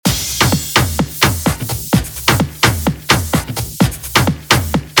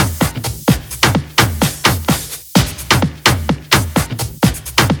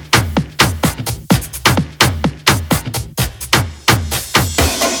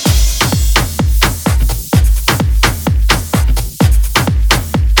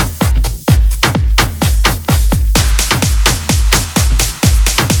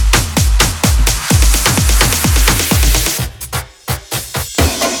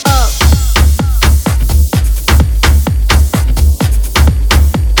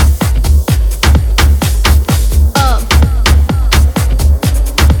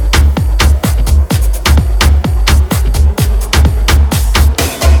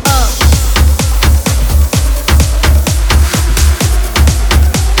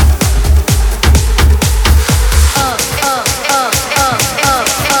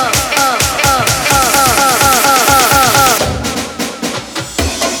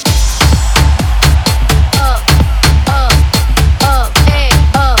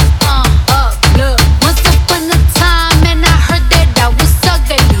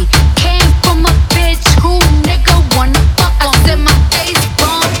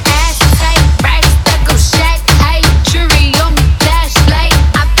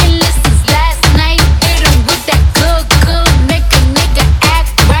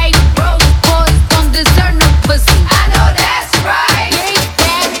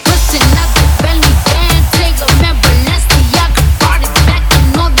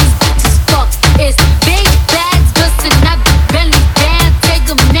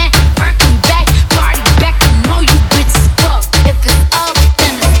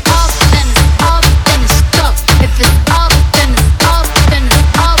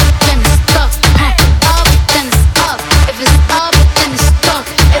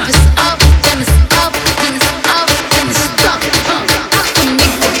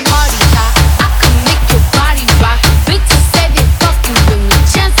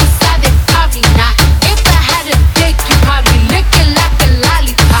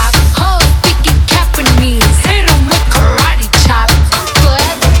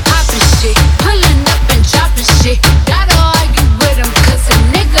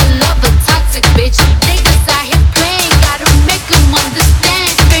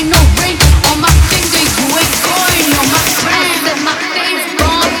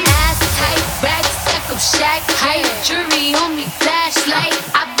hype. Jury on me, flashlight.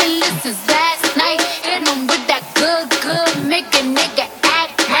 I've been listening last night. Hit 'em with that good, good. Make a nigga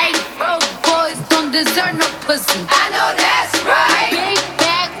act right. Broke boys don't deserve no pussy. I know that's right. Big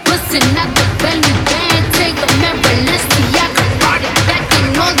bag pussy, not the belly band. Take a member, let's see. I can run it back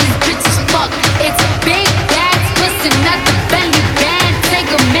and all these bitches fuck. It's big bags pussy, not the belly band. Take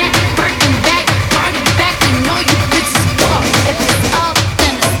a man, Birkin back, run it back and all you bitches fuck. If it's up,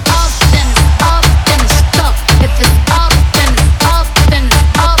 then it's up, then it's up, then it's stuck. If it's up, then it's up, then it's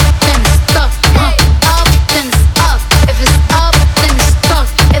up, then it's stuck. Up, then it's up. If it's up, then it's stuck.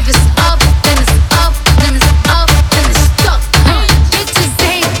 If it's up, then it's up, then it's up, then it's stuck. Bitches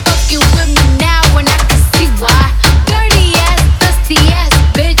ain't fucking with me now, and I can see why. Dirty ass, dusty ass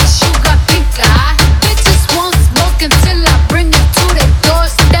bitch, you got pink eye. Bitches won't smoke until I bring it to the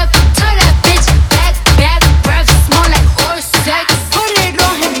doorstep. Tell that bitch back, breath smell like horse sex. Put it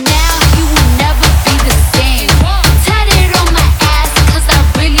on him now, he will never be the same. Tatted on my ass, cause I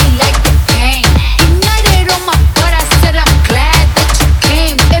really like the pain. He nutted on my butt, I said I'm glad that you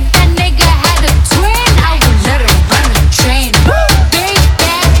came. If that nigga had a twin, I would let him run the train. Big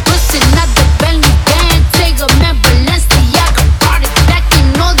bag pussy, not the belly band. Take a man, Balenciaga, brought it back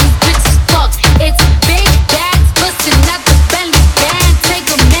and all these bitches fuck. It's big bags pussy, not the belly band. Take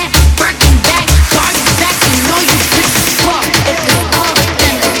a man, Birkin back, brought it back and all you bitches fuck. If it's up,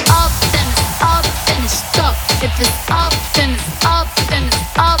 then it's up, then it's up, then it's stuck. If it's up, then it's up, then it's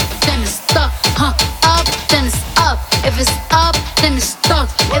up, then it's stuck. Up, then it's up. If it's up, then it's stuck.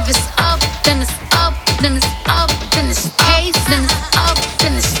 If it's up, then it's up, then it's up, then it's case, then it's up,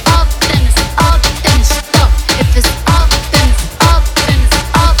 then it's up, then it's up, then it's stuck. If it's up, then it's up, then it's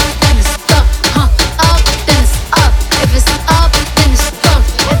up, then it's stuck. Up, then it's up. If it's up, then it's stuck.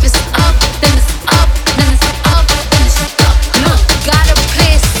 If it's up, then it's up, then it's up, then it's stuck. Look, gotta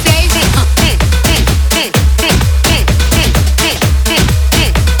play it safe.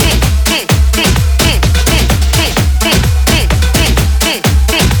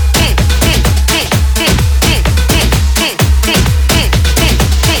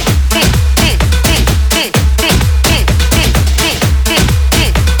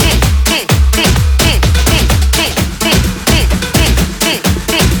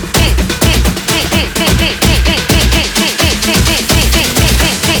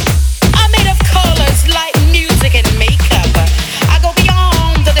 I'm made of colors like music and makeup. I go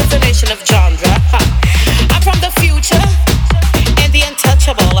beyond the definition of genre. I'm from the future and the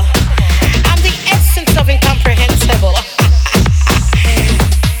untouchable. I'm the essence of incomprehensible.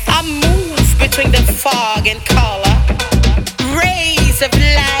 I move between the fog and color, rays of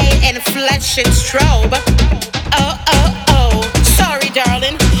light and flesh and strobe. Oh, oh, oh, sorry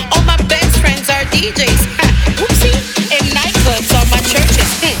darling, all my best friends are DJs. Whoopsie, in nightclubs or my churches.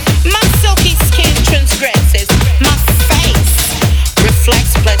 My silky skin transgresses, my face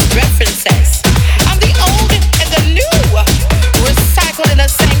reflects blood references. I'm the old and the new, recycled in the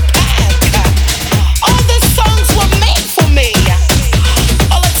same pack. All the songs were made for me.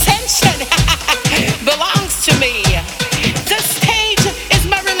 All attention belongs to me. The stage is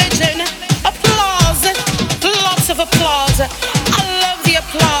my religion. Applause, lots of applause. I love the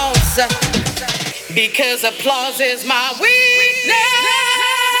applause because applause is my weakness.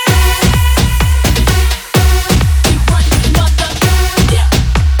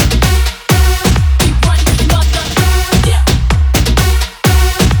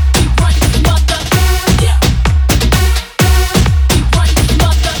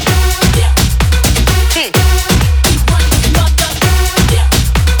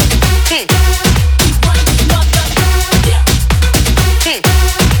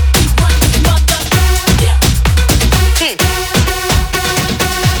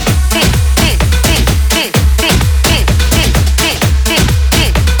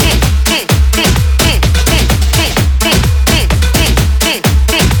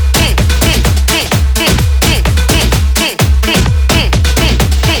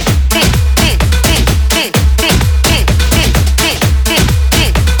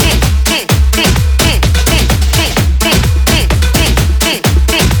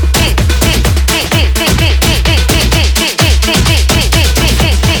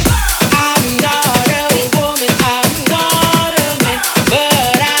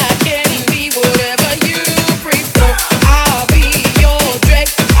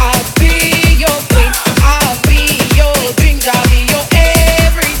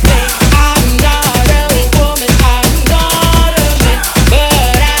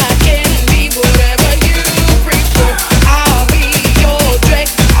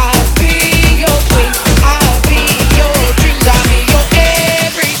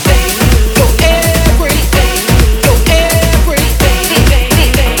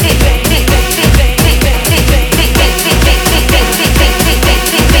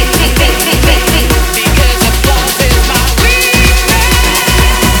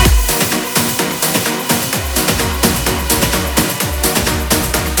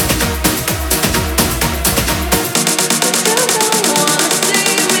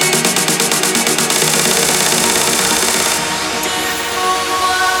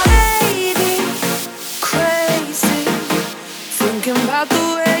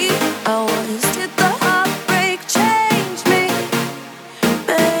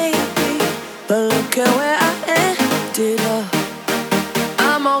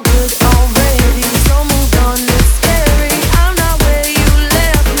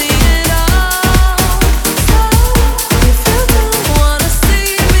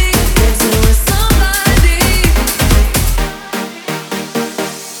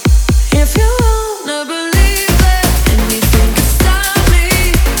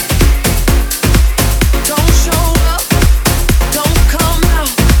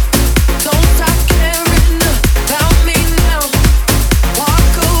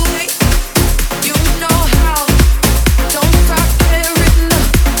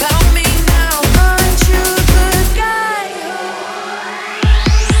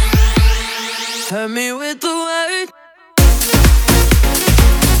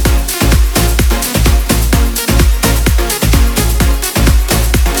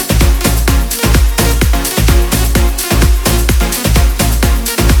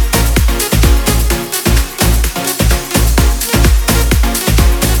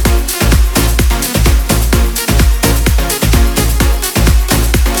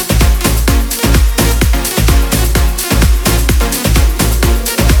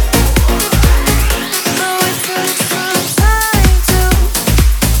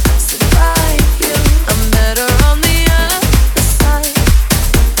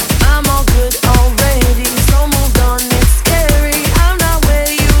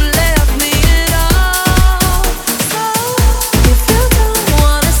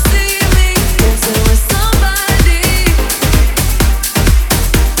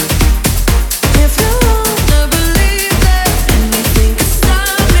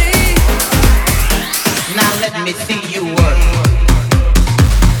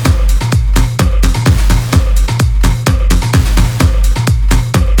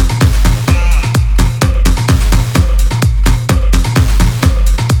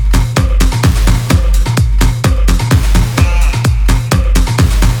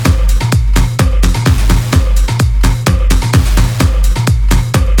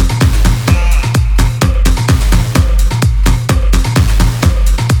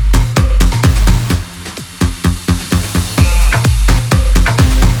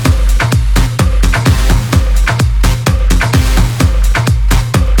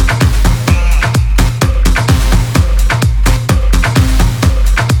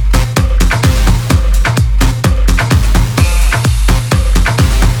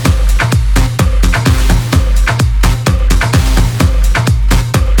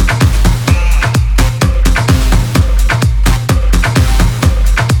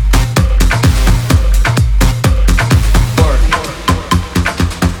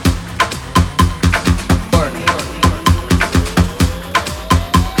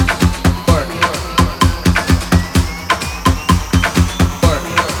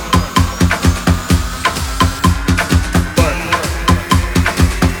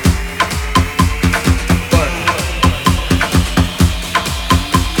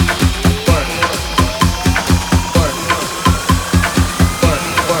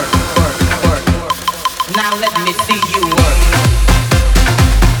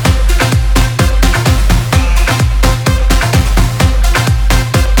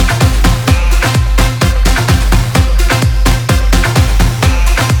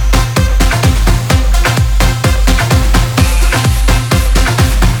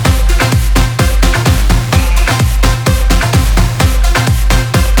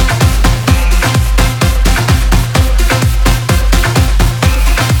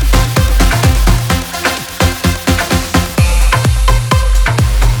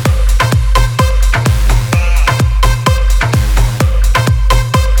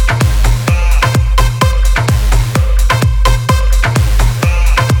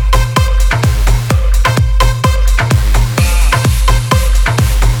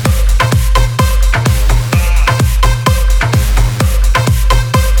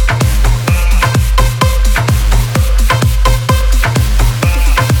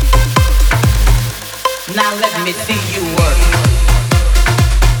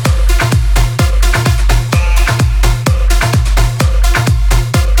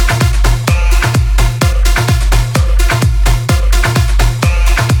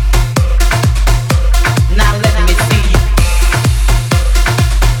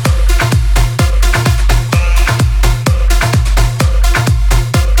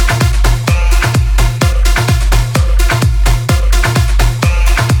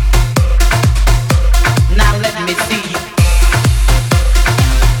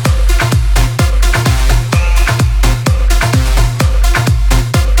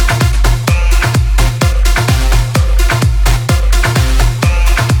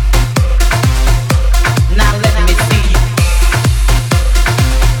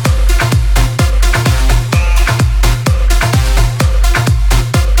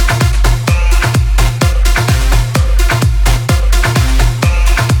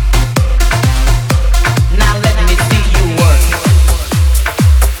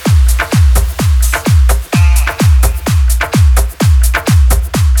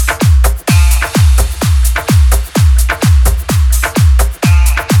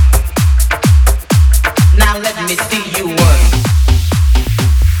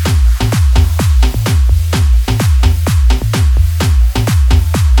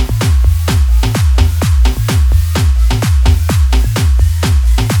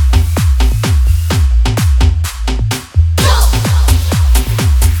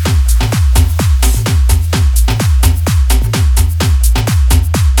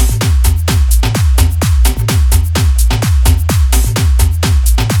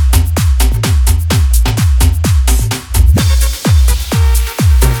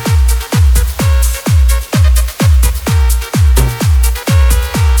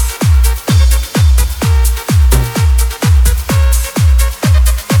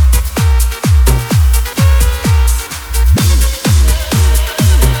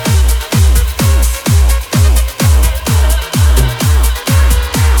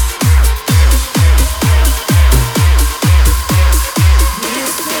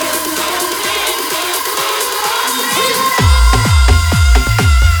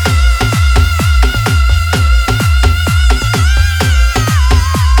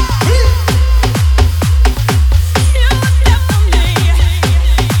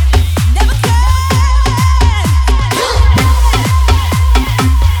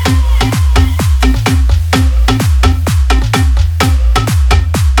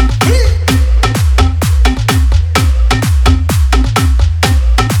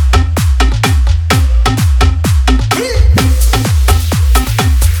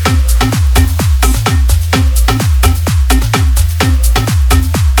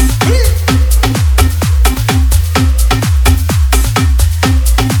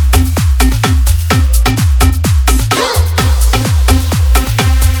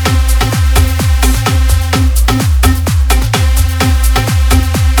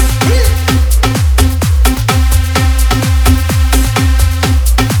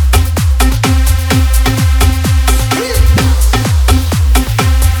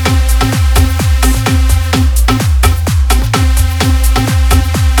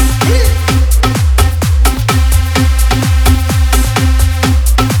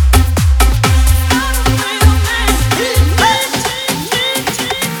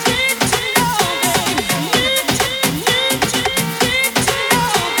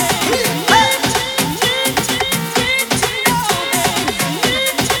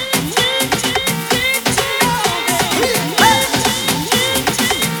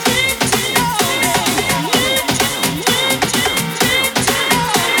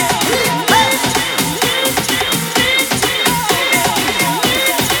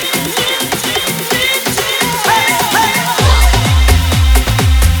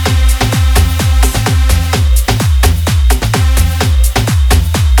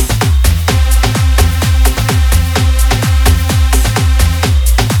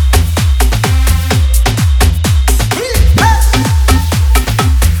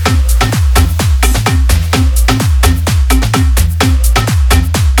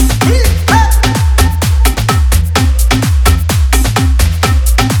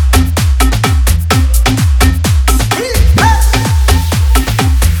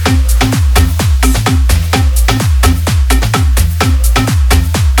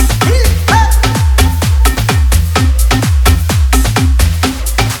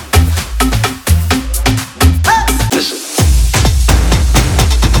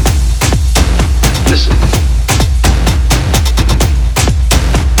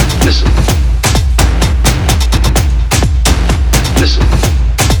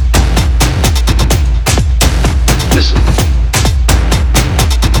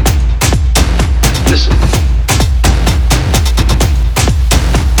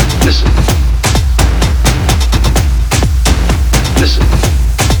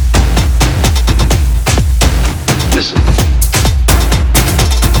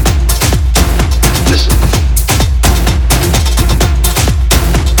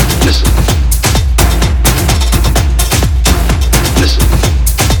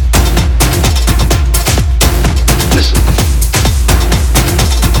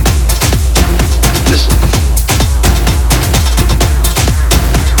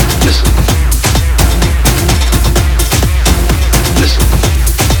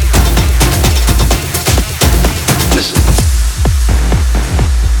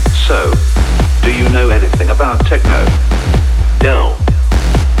 about techno? No.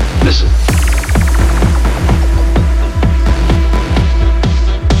 Listen.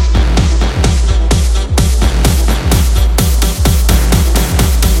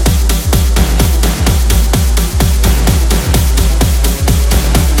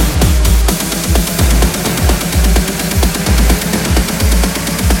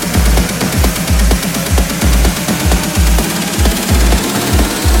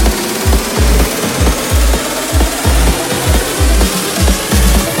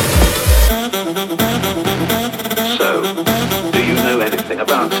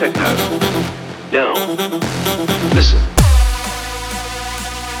 About techno? No. Listen.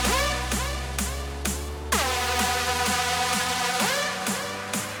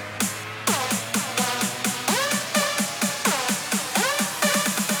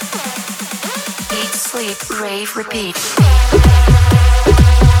 Eat, sleep, rave, repeat.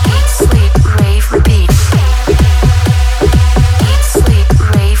 Eat, sleep, rave, repeat. Eat, sleep,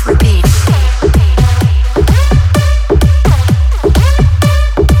 rave, repeat.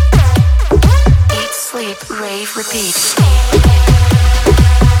 Rave, repeat.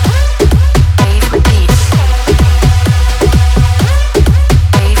 Rave, repeat.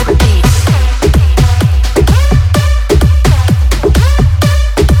 Rave, repeat.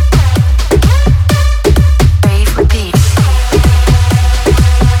 Rave, repeat.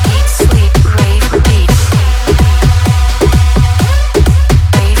 Eat, sleep, rave, repeat.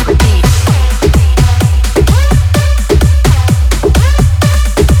 Rave, repeat.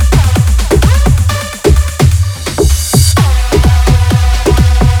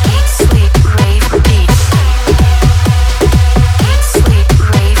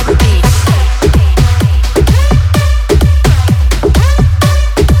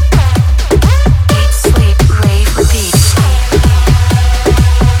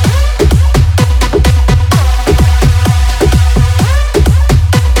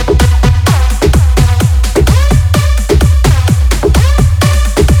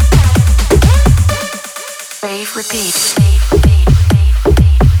 Rave, repeat.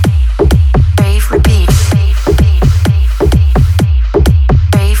 Rave, repeat.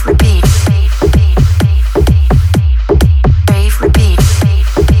 Rave, repeat.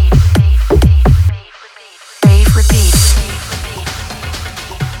 Rave, repeat.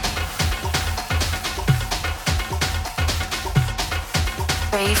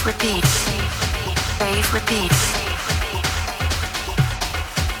 Rave, repeat. Rave, repeat.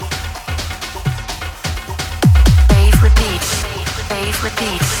 Rave, repeat. Rave,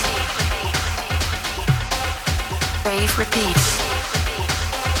 repeat. Rave, repeat.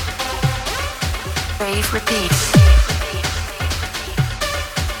 Rave, repeat.